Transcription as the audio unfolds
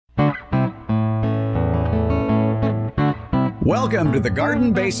Welcome to the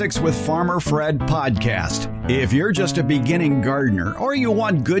Garden Basics with Farmer Fred podcast. If you're just a beginning gardener or you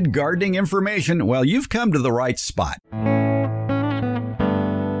want good gardening information, well, you've come to the right spot.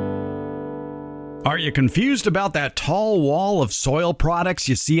 Are you confused about that tall wall of soil products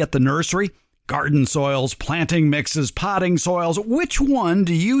you see at the nursery? Garden soils, planting mixes, potting soils. Which one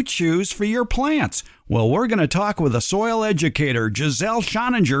do you choose for your plants? Well, we're going to talk with a soil educator, Giselle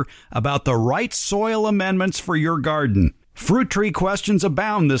Schoninger, about the right soil amendments for your garden. Fruit tree questions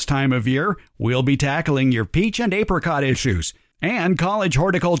abound this time of year. We'll be tackling your peach and apricot issues. And college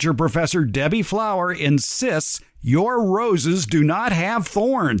horticulture professor Debbie Flower insists your roses do not have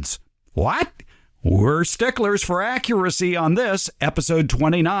thorns. What? We're sticklers for accuracy on this, episode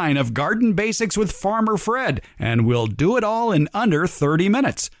 29 of Garden Basics with Farmer Fred, and we'll do it all in under 30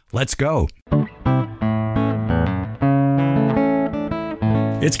 minutes. Let's go.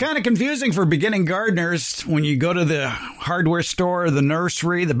 It's kind of confusing for beginning gardeners when you go to the hardware store, the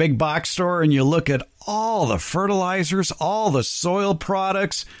nursery, the big box store, and you look at all the fertilizers, all the soil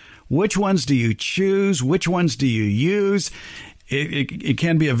products. Which ones do you choose? Which ones do you use? It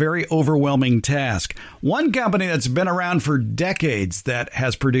can be a very overwhelming task. One company that's been around for decades that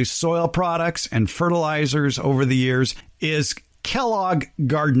has produced soil products and fertilizers over the years is Kellogg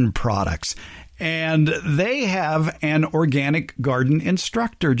Garden Products. And they have an organic garden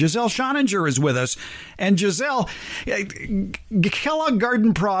instructor. Giselle Schoninger is with us. And Giselle, Kellogg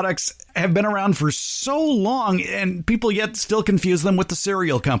Garden Products have been around for so long, and people yet still confuse them with the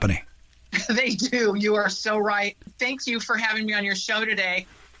cereal company. They do. You are so right. Thank you for having me on your show today.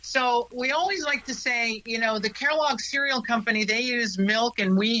 So we always like to say, the Kellogg Cereal Company, they use milk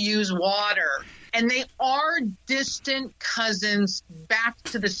and we use water. And they are distant cousins back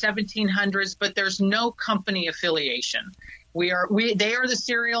to the 1700s, but there's no company affiliation. They are the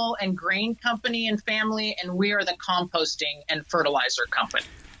cereal and grain company and family, and we are the composting and fertilizer company.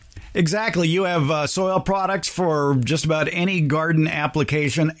 Exactly. You have soil products for just about any garden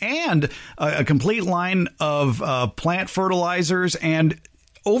application and a complete line of plant fertilizers. And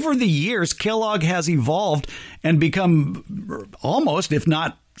over the years, Kellogg has evolved and become almost, if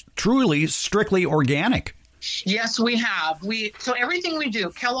not truly, strictly organic. Yes, we have. So everything we do,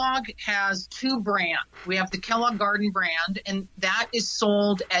 Kellogg has two brands. We have the Kellogg Garden brand, and that is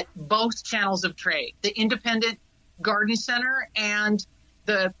sold at both channels of trade, the Independent Garden Center and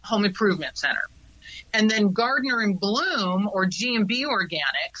the Home Improvement Center. And then Gardener in Bloom, or G&B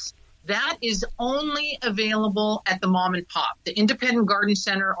Organics, that is only available at the mom and pop, the Independent Garden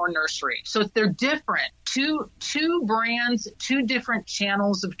Center or nursery. So they're different, two brands, two different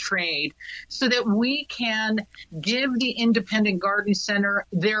channels of trade, so that we can give the Independent Garden Center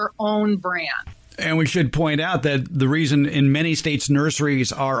their own brand. And we should point out that the reason in many states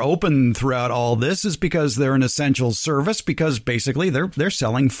nurseries are open throughout all this is because they're an essential service, because basically they're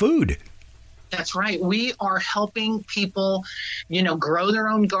selling food. That's right. We are helping people, grow their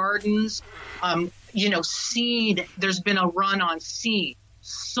own gardens, seed. There's been a run on seed,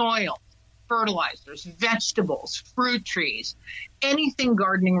 soil, fertilizers, vegetables, fruit trees, anything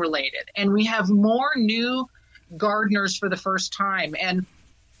gardening related. And we have more new gardeners for the first time. And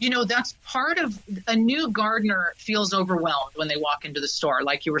that's part of a new gardener feels overwhelmed when they walk into the store,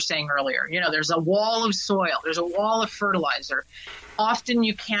 like you were saying earlier. There's a wall of soil, there's a wall of fertilizer. Often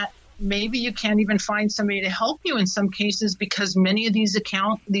maybe you can't even find somebody to help you in some cases, because many of these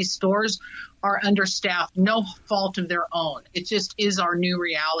stores are understaffed, no fault of their own. It just is our new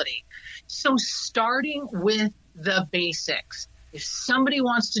reality. So starting with the basics, if somebody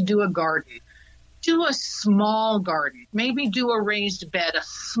wants to do a garden, do a small garden, maybe do a raised bed, a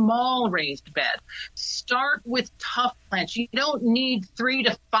small raised bed. Start with tough plants. You don't need 3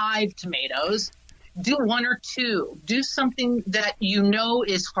 to 5 tomatoes. Do 1 or 2. Do something that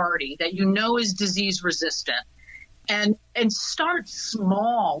is hardy, that is disease resistant. And start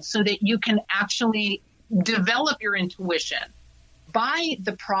small so that you can actually develop your intuition. Buy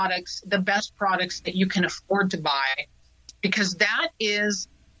the products, the best products that you can afford to buy, because that is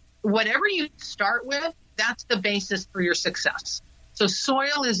whatever you start with, that's the basis for your success. So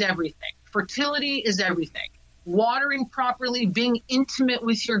soil is everything. Fertility is everything. Watering properly, being intimate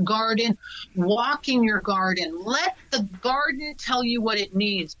with your garden, walking your garden. Let the garden tell you what it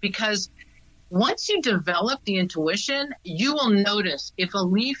needs, because once you develop the intuition, you will notice if a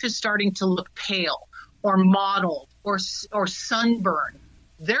leaf is starting to look pale or mottled or sunburned.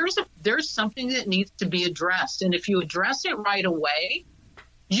 There's something that needs to be addressed. And if you address it right away,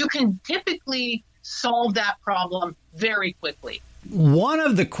 you can typically solve that problem very quickly. One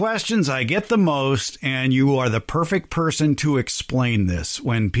of the questions I get the most, and you are the perfect person to explain this,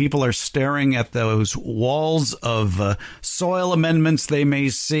 when people are staring at those walls of soil amendments they may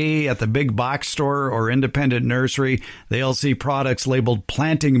see at the big box store or independent nursery, they'll see products labeled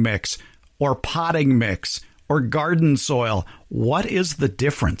planting mix or potting mix or garden soil. What is the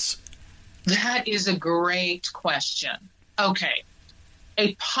difference? That is a great question. Okay.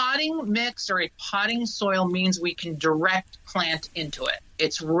 A potting mix or a potting soil means we can direct plant into it.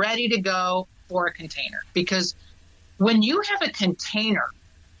 It's ready to go for a container, because when you have a container,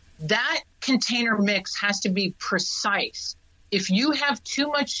 that container mix has to be precise. If you have too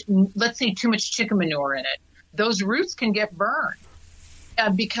much, let's say too much chicken manure in it, those roots can get burned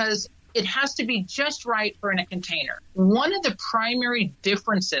because it has to be just right for in a container. One of the primary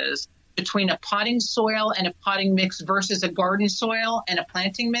differences between a potting soil and a potting mix versus a garden soil and a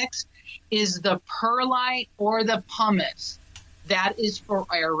planting mix is the perlite or the pumice. That is for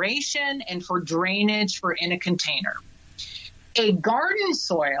aeration and for drainage for in a container. A garden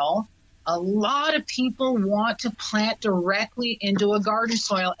soil, a lot of people want to plant directly into a garden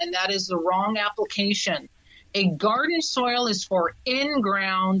soil, and that is the wrong application. A garden soil is for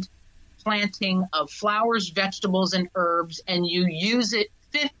in-ground planting of flowers, vegetables, and herbs, and you use it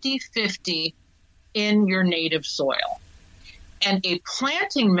 50-50 in your native soil. And a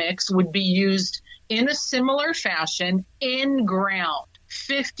planting mix would be used in a similar fashion in ground,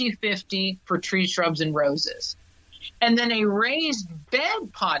 50-50 for tree, shrubs, and roses. And then a raised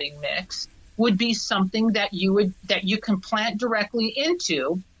bed potting mix would be something that you can plant directly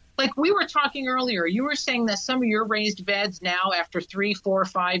into. Like we were talking earlier, you were saying that some of your raised beds now, after 3, 4,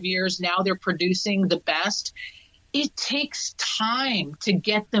 5 years, now they're producing the best. It takes time to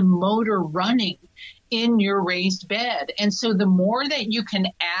get the motor running in your raised bed. And so the more that you can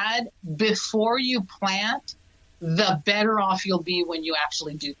add before you plant, the better off you'll be when you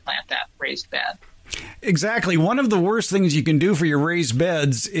actually do plant that raised bed. Exactly. One of the worst things you can do for your raised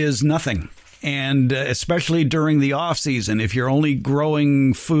beds is nothing. And especially during the off season, if you're only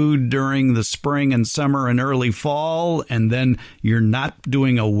growing food during the spring and summer and early fall, and then you're not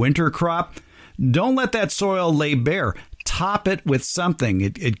doing a winter crop, don't let that soil lay bare. Top it with something.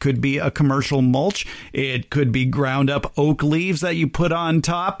 It could be a commercial mulch. It could be ground up oak leaves that you put on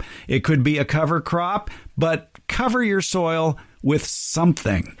top. It could be a cover crop, but cover your soil with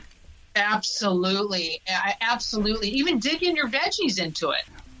something. Absolutely. Absolutely. Even digging your veggies into it.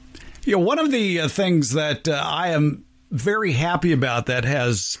 You know, one of the things that I am very happy about that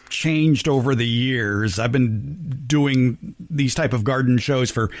has changed over the years. I've been doing these type of garden shows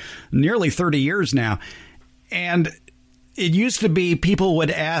for nearly 30 years now. And it used to be people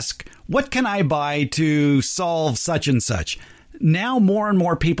would ask, what can I buy to solve such and such? Now more and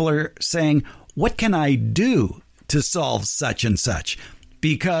more people are saying, what can I do to solve such and such?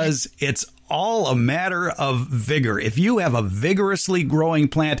 Because it's all a matter of vigor. If you have a vigorously growing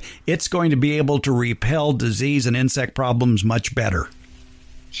plant, it's going to be able to repel disease and insect problems much better.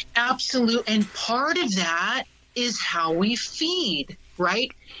 Absolutely. And part of that is how we feed, right?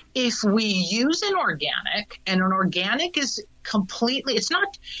 If we use an organic, and an organic is completely, it's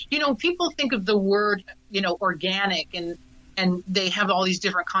not, people think of the word, organic and they have all these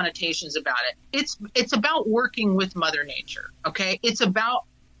different connotations about it. It's about working with Mother Nature, okay? It's about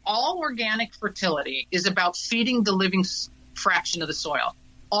all organic fertility is about feeding the living fraction of the soil,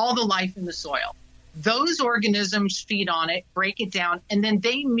 all the life in the soil. Those organisms feed on it, break it down, and then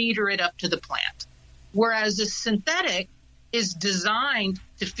they meter it up to the plant. Whereas a synthetic is designed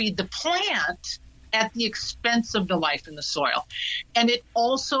to feed the plant at the expense of the life in the soil. And it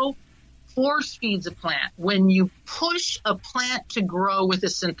also force feeds a plant. When you push a plant to grow with a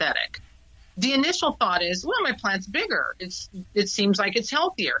synthetic, the initial thought is, well, my plant's bigger. It seems like it's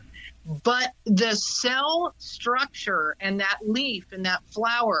healthier. But the cell structure and that leaf and that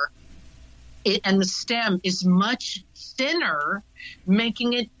flower and the stem is much thinner,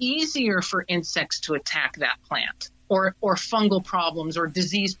 making it easier for insects to attack that plant, or fungal problems or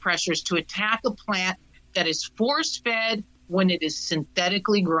disease pressures to attack a plant that is force-fed when it is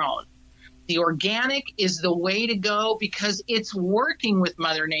synthetically grown. The organic is the way to go because it's working with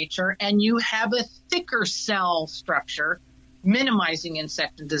Mother Nature, and you have a thicker cell structure, minimizing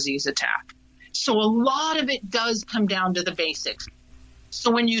insect and disease attack. So a lot of it does come down to the basics. So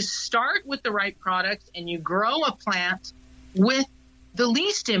when you start with the right products and you grow a plant with the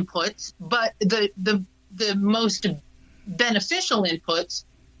least inputs, but the most beneficial inputs,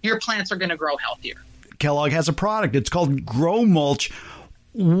 your plants are going to grow healthier. Kellogg has a product. It's called Grow Mulch.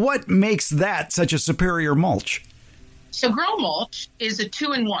 What makes that such a superior mulch? So Grow Mulch is a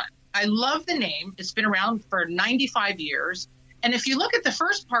 2-in-1. I love the name. It's been around for 95 years. And if you look at the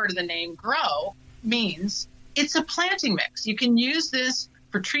first part of the name, grow, means it's a planting mix. You can use this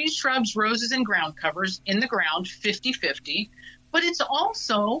for trees, shrubs, roses, and ground covers in the ground, 50-50, but it's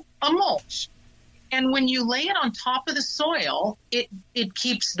also a mulch. And when you lay it on top of the soil, it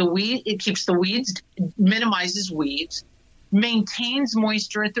keeps the weeds, minimizes weeds, maintains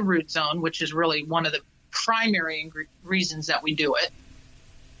moisture at the root zone, which is really one of the primary reasons that we do it.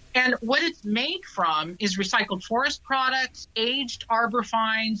 And what it's made from is recycled forest products, aged arbor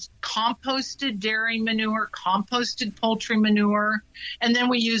fines, composted dairy manure, composted poultry manure, and then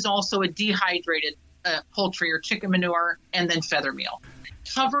we use also a dehydrated poultry or chicken manure, and then feather meal.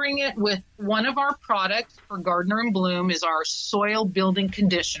 Covering it with one of our products for Gardener in Bloom is our soil building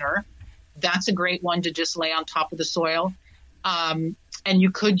conditioner. That's a great one to just lay on top of the soil. And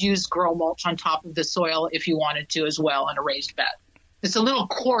you could use grow mulch on top of the soil if you wanted to as well in a raised bed. It's a little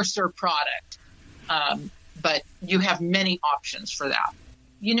coarser product, but you have many options for that.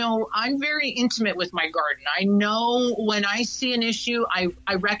 You know, I'm very intimate with my garden. I know when I see an issue,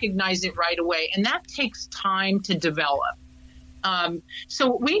 I recognize it right away, and that takes time to develop.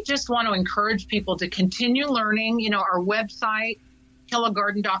 So we just want to encourage people to continue learning. You know, our website,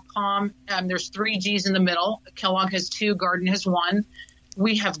 kellogggarden.com, there's 3 G's in the middle. Kellogg has 2, Garden has 1.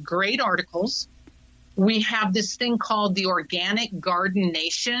 We have great articles. We have this thing called the Organic Garden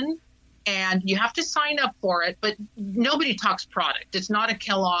Nation, and you have to sign up for it, but nobody talks product. It's not a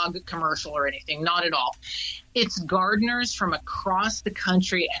Kellogg commercial or anything, not at all. It's gardeners from across the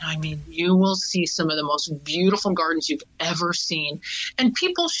country, and I mean, you will see some of the most beautiful gardens you've ever seen. And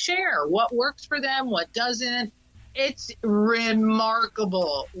people share what works for them, what doesn't. It's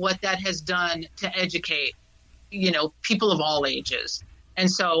remarkable what that has done to educate, you know, people of all ages. And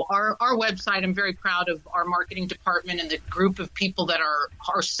so our website, I'm very proud of our marketing department and the group of people that are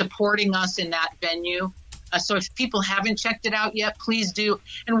supporting us in that venue. So if people haven't checked it out yet, please do.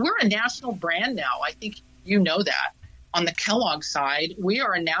 And we're a national brand now. I think you know that. On the Kellogg side, we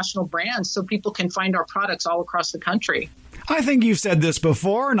are a national brand, so people can find our products all across the country. I think you've said this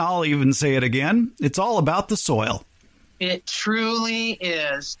before, and I'll even say it again. It's all about the soil. It truly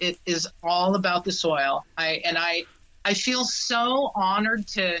is. It is all about the soil. I feel so honored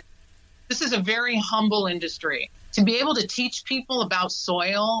this is a very humble industry. To be able to teach people about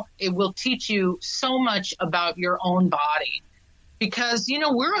soil, it will teach you so much about your own body. Because, you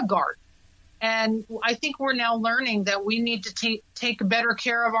know, we're a garden. And I think we're now learning that we need to take better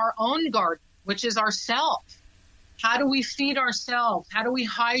care of our own garden, which is ourselves. How do we feed ourselves? How do we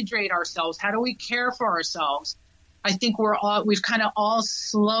hydrate ourselves? How do we care for ourselves? I think we've kind of all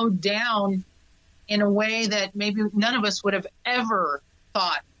slowed down in a way that maybe none of us would have ever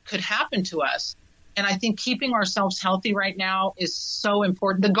thought could happen to us. And I think keeping ourselves healthy right now is so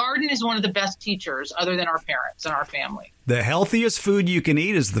important. The garden is one of the best teachers other than our parents and our family. The healthiest food you can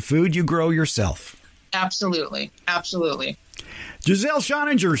eat is the food you grow yourself. Absolutely. Absolutely. Giselle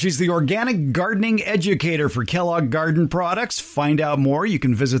Schoninger, she's the organic gardening educator for Kellogg Garden Products. Find out more. You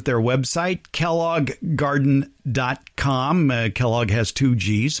can visit their website, kellogggarden.com. Kellogg has 2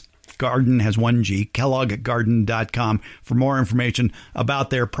 G's. Garden has 1 G, kellogggarden.com for more information about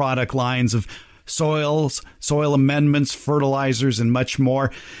their product lines of soils, soil amendments, fertilizers, and much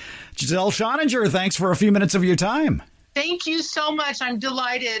more. Giselle Schoninger, thanks for a few minutes of your time. Thank you so much. I'm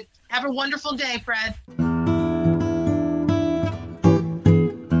delighted. Have a wonderful day, Fred.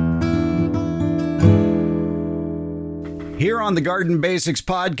 Here on the Garden Basics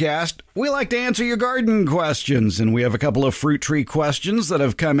podcast, we like to answer your garden questions, and we have a couple of fruit tree questions that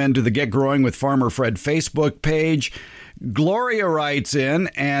have come into the Get Growing with Farmer Fred Facebook page. Gloria writes in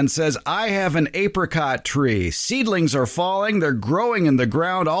and says, I have an apricot tree. Seedlings are falling. They're growing in the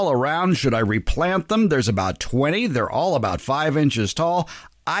ground all around. Should I replant them? There's about 20. They're all about 5 inches tall.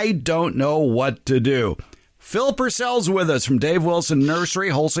 I don't know what to do. Phil Purcell's with us from Dave Wilson Nursery,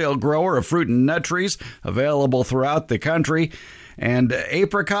 wholesale grower of fruit and nut trees, available throughout the country. And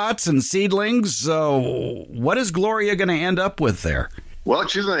apricots and seedlings, so what is Gloria going to end up with there? Well,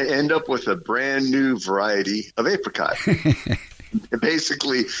 she's going to end up with a brand new variety of apricot.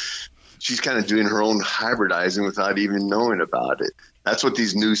 Basically, she's kind of doing her own hybridizing without even knowing about it. That's what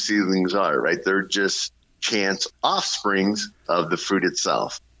these new seedlings are, right? They're just chance offsprings of the fruit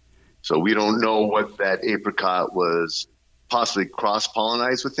itself. So we don't know what that apricot was possibly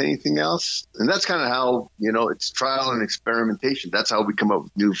cross-pollinized with anything else. And that's kind of how, you know, it's trial and experimentation. That's how we come up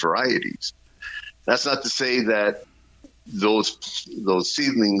with new varieties. That's not to say that those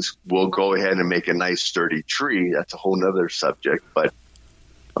seedlings will go ahead and make a nice sturdy tree. That's a whole nother subject. But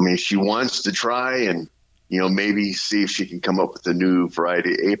I mean, she wants to try and, you know, maybe see if she can come up with a new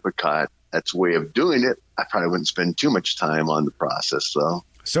variety of apricot. that's a way of doing it. I probably wouldn't spend too much time on the process, though.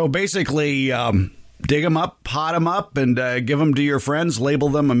 So basically, dig them up, pot them up, and give them to your friends. Label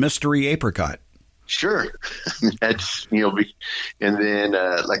them a mystery apricot. Sure. That's, and then,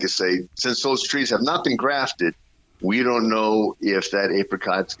 like I say, since those trees have not been grafted, we don't know if that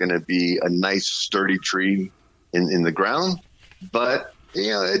apricot's going to be a nice, sturdy tree in the ground. But,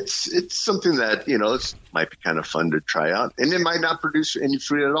 it's something that, it might be kind of fun to try out. And it might not produce any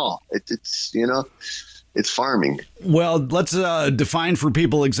fruit at all. It's farming. Well, let's define for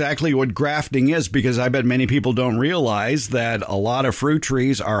people exactly what grafting is, because I bet many people don't realize that a lot of fruit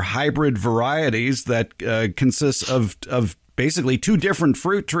trees are hybrid varieties that consist of basically two different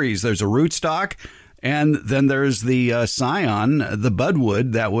fruit trees. There's a rootstock, and then there's the scion, the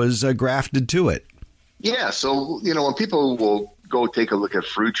budwood, that was grafted to it. Yeah, so, when people will go take a look at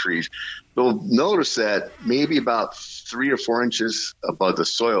fruit trees, they'll notice that maybe about 3 or 4 inches above the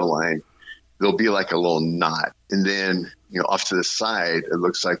soil line, there'll be like a little knot. And then, off to the side, it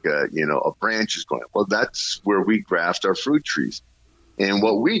looks like a branch is going. Well, that's where we graft our fruit trees. And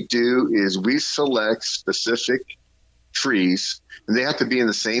what we do is we select specific trees, and they have to be in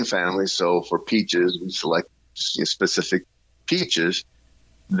the same family. So for peaches, we select specific peaches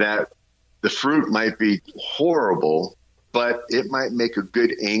that the fruit might be horrible, but it might make a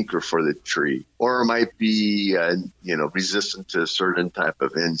good anchor for the tree, or it might be, resistant to a certain type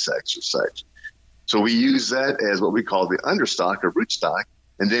of insects or such. So we use that as what we call the understock or rootstock,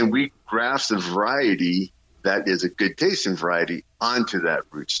 and then we graft the variety that is a good tasting variety onto that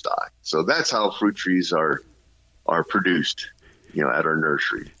rootstock. So that's how fruit trees are produced, at our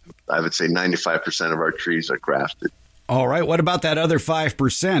nursery. I would say 95% of our trees are grafted. All right. What about that other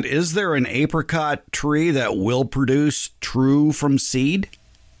 5%? Is there an apricot tree that will produce true from seed?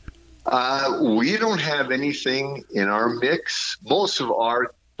 We don't have anything in our mix. Most of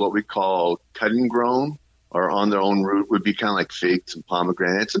our, what we call cutting grown or on their own root, would be kind of like figs and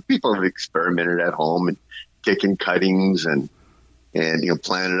pomegranates. And people have experimented at home and taken cuttings and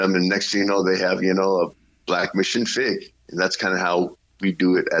planted them. And next thing you know, they have, a black mission fig. And that's kind of how we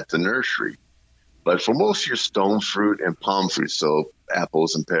do it at the nursery. But for most of your stone fruit and palm fruit, so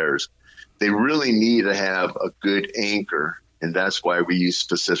apples and pears, they really need to have a good anchor. And that's why we use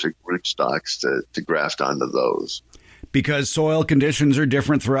specific rootstocks to graft onto those. Because soil conditions are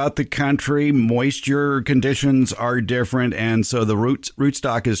different throughout the country, moisture conditions are different, and so the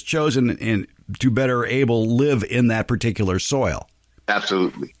rootstock is chosen to better able live in that particular soil.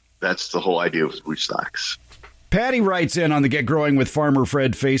 Absolutely. That's the whole idea with rootstocks. Patty writes in on the Get Growing with Farmer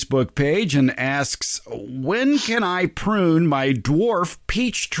Fred Facebook page and asks, when can I prune my dwarf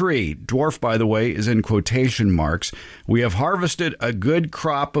peach tree? Dwarf, by the way, is in quotation marks. We have harvested a good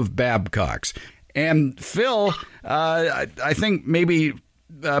crop of Babcocks. And Phil, I think maybe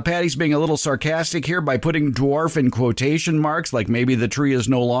Patty's being a little sarcastic here by putting dwarf in quotation marks, like maybe the tree is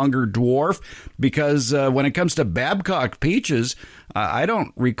no longer dwarf, because when it comes to Babcock peaches, I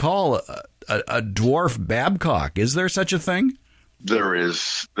don't recall a dwarf Babcock. Is there such a thing? There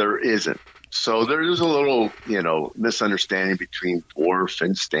isn't. So there is a little, misunderstanding between dwarf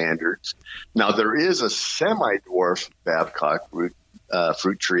and standards. Now, there is a semi-dwarf Babcock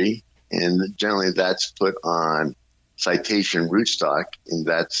fruit tree, and generally that's put on citation rootstock, and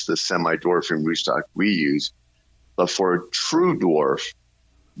that's the semi-dwarfing rootstock we use. But for a true dwarf,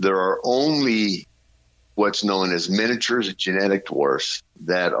 there are only what's known as miniatures genetic dwarfs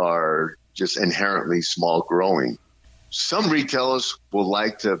that are just inherently small growing. Some retailers will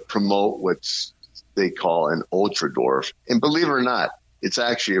like to promote what they call an ultra dwarf. And believe it or not, it's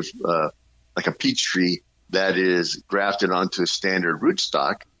actually like a peach tree that is grafted onto a standard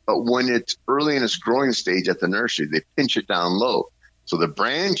rootstock. But when it's early in its growing stage at the nursery, they pinch it down low. So the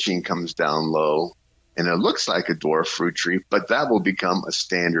branching comes down low and it looks like a dwarf fruit tree, but that will become a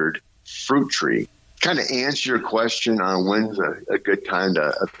standard fruit tree. Kind of answer your question on when's a good time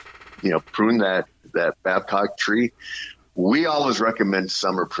to prune that Babcock tree. We always recommend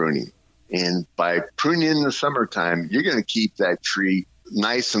summer pruning. And by pruning in the summertime, you're going to keep that tree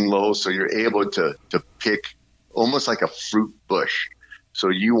nice and low so you're able to pick almost like a fruit bush. So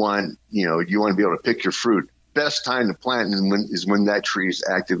you want to be able to pick your fruit. Best time to plant is when that tree is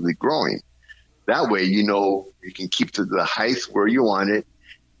actively growing. That way, you can keep the height where you want it,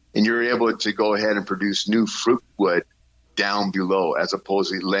 and you're able to go ahead and produce new fruit wood down below, as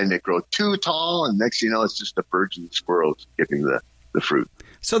opposed to letting it grow too tall, and next thing you know, it's just the birds and the squirrels getting the fruit.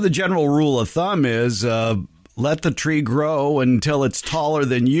 So the general rule of thumb is let the tree grow until it's taller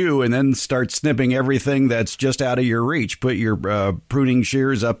than you, and then start snipping everything that's just out of your reach. Put your pruning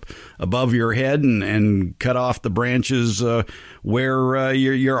shears up above your head and cut off the branches where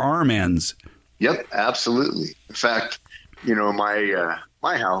your arm ends. Yep, absolutely. In fact,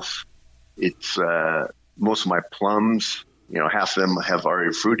 my house, it's most of my plums, half of them have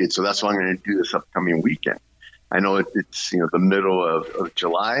already fruited. So that's what I'm going to do this upcoming weekend. I know it's the middle of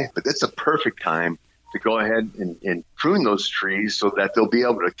July, but it's a perfect time to go ahead and prune those trees so that they'll be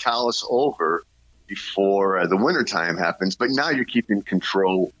able to callus over before the winter time happens. But now you're keeping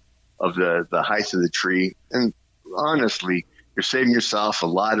control of the height of the tree. And honestly, you're saving yourself a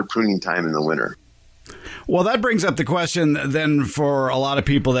lot of pruning time in the winter. Well, that brings up the question then for a lot of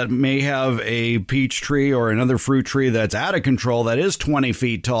people that may have a peach tree or another fruit tree that's out of control, that is 20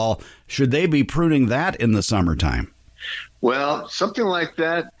 feet tall. Should they be pruning that in the summertime? Well, something like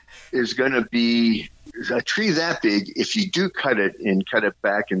that is going to be a tree that big. If you do cut it and cut it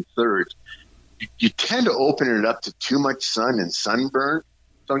back in thirds, you tend to open it up to too much sun and sunburn.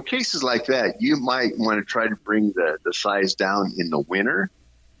 So in cases like that, you might want to try to bring the size down in the winter.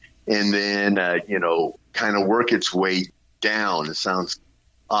 And then, kind of work its way down. It sounds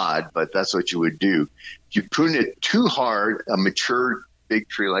odd, but that's what you would do. If you prune it too hard, a mature big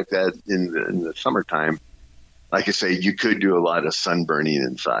tree like that in the summertime, like I say, you could do a lot of sunburning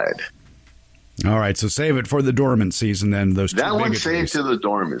inside. All right, so save it for the dormant season then. That one's saved to the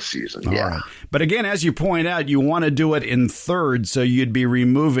dormant season, All right. But again, as you point out, you want to do it in thirds, so you'd be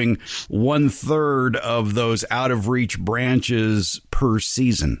removing 1/3 of those out-of-reach branches per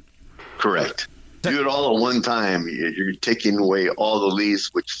season. Correct. Do it all at one time. You're taking away all the leaves,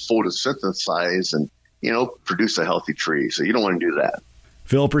 which photosynthesize and, produce a healthy tree. So you don't want to do that.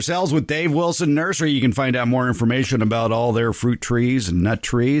 Phil Purcell's with Dave Wilson Nursery. You can find out more information about all their fruit trees and nut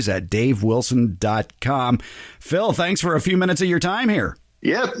trees at davewilson.com. Phil, thanks for a few minutes of your time here.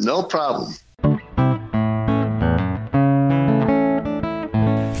 Yep, no problem.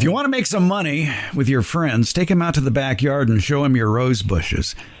 If you want to make some money with your friends, take them out to the backyard and show them your rose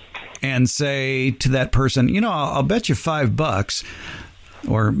bushes. And say to that person, I'll bet you $5,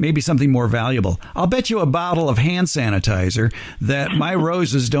 or maybe something more valuable. I'll bet you a bottle of hand sanitizer that my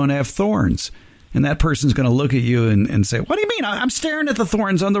roses don't have thorns. And that person's going to look at you and say, what do you mean? I'm staring at the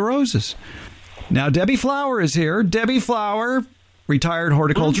thorns on the roses. Now, Debbie Flower is here. Debbie Flower, retired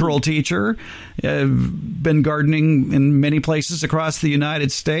horticultural teacher, been gardening in many places across the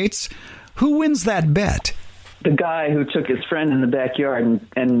United States. Who wins that bet? The guy who took his friend in the backyard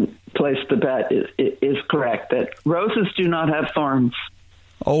and placed the bet is correct that roses do not have thorns.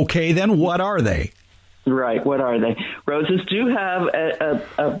 Okay, then what are they? Right, what are they? Roses do have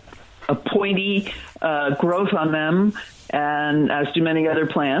a pointy growth on them, and as do many other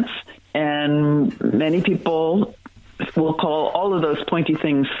plants. And many people will call all of those pointy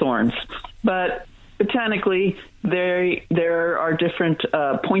things thorns. But botanically, there are different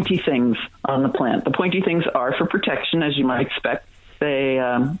pointy things on the plant. The pointy things are for protection, as you might expect. They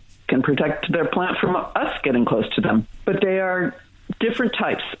can protect their plant from us getting close to them. But they are different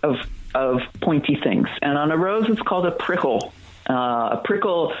types of pointy things. And on a rose, it's called a prickle. A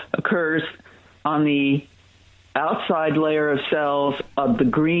prickle occurs on the outside layer of cells of the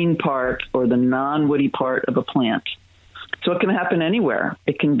green part or the non-woody part of a plant. So it can happen anywhere.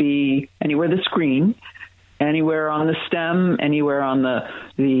 It can be anywhere that's green, anywhere on the stem, anywhere on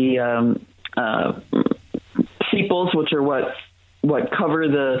the sepals, which are what cover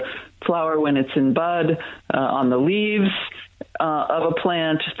the flower when it's in bud, on the leaves of a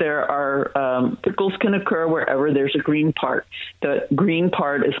plant. There are prickles can occur wherever there's a green part. The green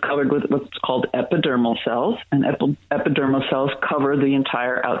part is covered with what's called epidermal cells, and epidermal cells cover the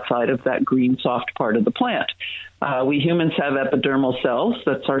entire outside of that green soft part of the plant. We humans have epidermal cells.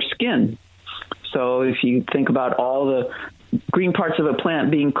 That's our skin. So if you think about all the green parts of a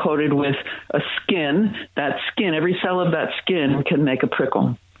plant being coated with a skin, that skin, every cell of that skin can make a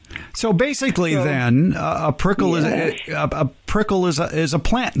prickle. So basically, then a prickle is a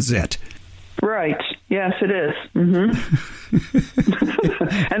plant zit. Right. Yes, it is. Mm-hmm.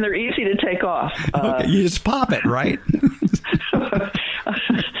 And they're easy to take off. Okay, you just pop it, right?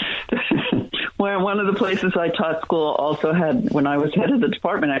 One of the places I taught school also had, when I was head of the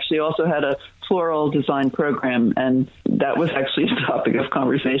department, actually also had a floral design program, and that was actually a topic of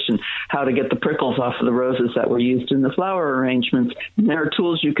conversation, how to get the prickles off of the roses that were used in the flower arrangements. And there are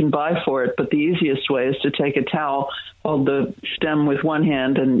tools you can buy for it, but the easiest way is to take a towel, hold the stem with one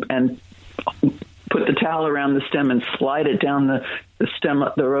hand, and put the towel around the stem and slide it down the stem,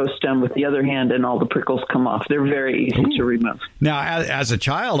 the rose stem with the other hand, and all the prickles come off. They're very easy to remove. Now, as a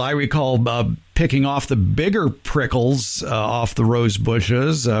child, I recall picking off the bigger prickles off the rose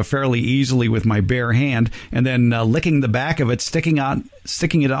bushes fairly easily with my bare hand, and then licking the back of it, sticking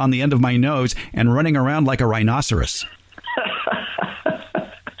it on the end of my nose, and running around like a rhinoceros.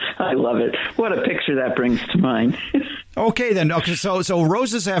 I love it. What a picture that brings to mind. Okay, then. Okay, so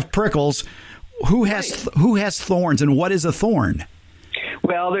roses have prickles. Who has thorns, and what is a thorn?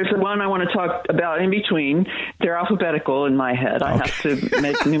 Well, there's one I want to talk about in between. They're alphabetical in my head. I have to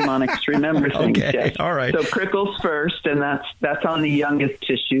make mnemonics to remember things. Okay, yes. All right. So prickles first, and that's on the youngest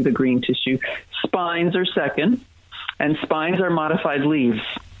tissue, the green tissue. Spines are second, and spines are modified leaves.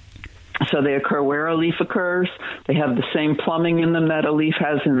 So they occur where a leaf occurs. They have the same plumbing in them that a leaf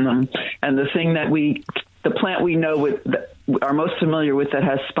has in them. And the thing that the plant we know are most familiar with that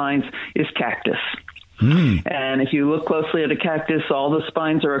has spines is cactus. And if you look closely at a cactus, all the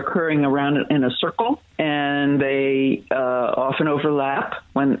spines are occurring around it in a circle, and they often overlap.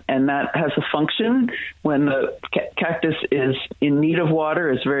 And that has a function. When the cactus is in need of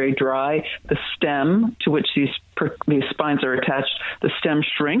water, is very dry, the stem to which these spines are attached, the stem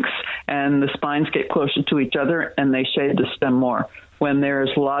shrinks, and the spines get closer to each other, and they shade the stem more. When there's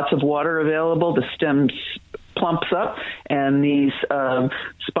lots of water available, the stem plumps up, and these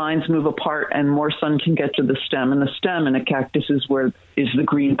spines move apart, and more sun can get to the stem. And the stem in a cactus is the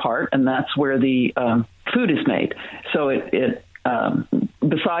green part, and that's where the food is made. So it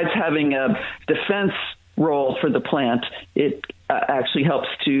besides having a defense role for the plant, it actually helps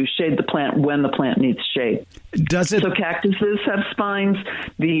to shade the plant when the plant needs shade. So cactuses have spines.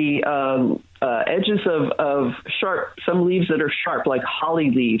 The edges of some leaves that are sharp, like holly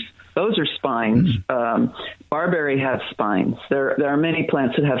leaves, those are spines. Barberry has spines. There are many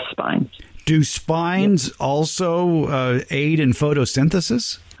plants that have spines. Do spines also aid in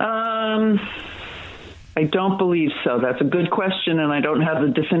photosynthesis? I don't believe so. That's a good question, and I don't have the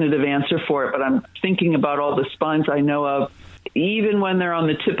definitive answer for it, but I'm thinking about all the spines I know of. Even when they're on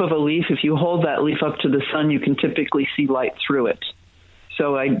the tip of a leaf, if you hold that leaf up to the sun, you can typically see light through it.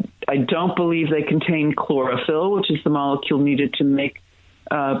 So I don't believe they contain chlorophyll, which is the molecule needed to make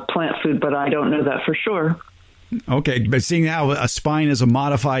plant food, but I don't know that for sure. Okay, but seeing how a spine is a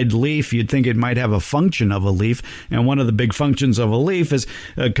modified leaf, you'd think it might have a function of a leaf, and one of the big functions of a leaf is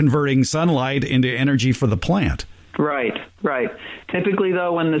converting sunlight into energy for the plant. Right. Typically,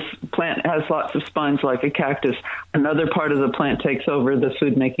 though, when this plant has lots of spines like a cactus, another part of the plant takes over the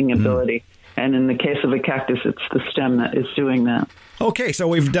food-making ability. And in the case of a cactus, it's the stem that is doing that. Okay, so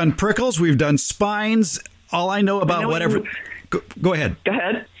we've done prickles, we've done spines. All I know about whatever... Go ahead. Go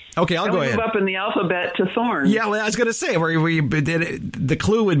ahead. Okay, I'll go ahead. Move up in the alphabet to thorns. Yeah, well, I was going to say, the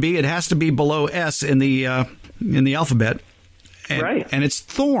clue would be it has to be below S in the alphabet. Right. And it's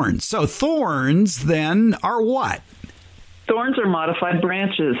thorns. So thorns, then, are what? Thorns are modified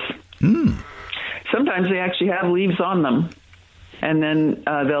branches. Sometimes they actually have leaves on them. And then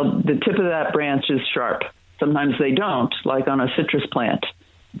the tip of that branch is sharp. Sometimes they don't, like on a citrus plant.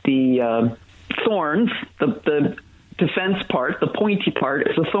 The thorns, the defense part, the pointy part,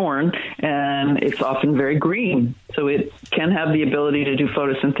 is a thorn, and it's often very green. So it can have the ability to do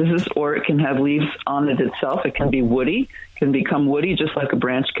photosynthesis, or it can have leaves on it itself. It can be woody, can become woody, just like a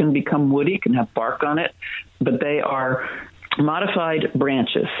branch can become woody. It can have bark on it, but they are modified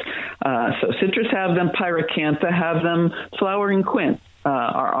branches. So citrus have them, pyracantha have them, flowering quince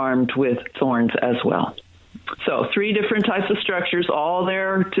are armed with thorns as well. So 3 different types of structures, all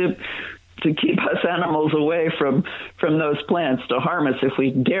there to keep us animals away from those plants, to harm us if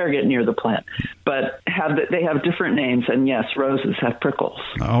we dare get near the plant. But they have different names, and yes, roses have prickles.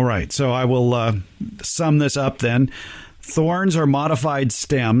 All right, so I will sum this up then. Thorns are modified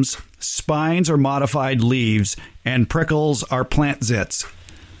stems, spines are modified leaves, and prickles are plant zits.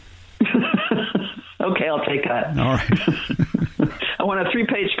 Okay, I'll take that. All right. I want a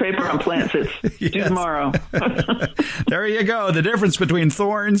 3-page paper on plant zits. Yes. Due tomorrow. There you go. The difference between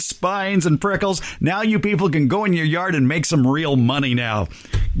thorns, spines, and prickles. Now you people can go in your yard and make some real money now.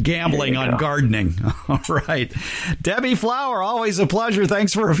 Gambling on gardening. All right. Debbie Flower, always a pleasure.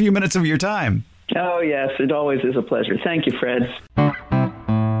 Thanks for a few minutes of your time. Oh, yes. It always is a pleasure. Thank you, Fred.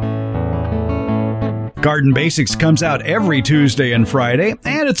 Garden Basics comes out every Tuesday and Friday,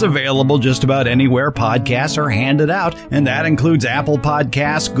 and it's available just about anywhere podcasts are handed out, and that includes Apple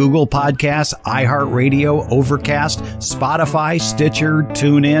Podcasts, Google Podcasts, iHeartRadio, Overcast, Spotify, Stitcher,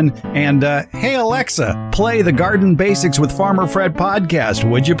 TuneIn, and hey Alexa, play the Garden Basics with Farmer Fred podcast,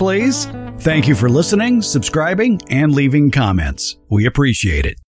 would you please? Thank you for listening, subscribing, and leaving comments. We appreciate it.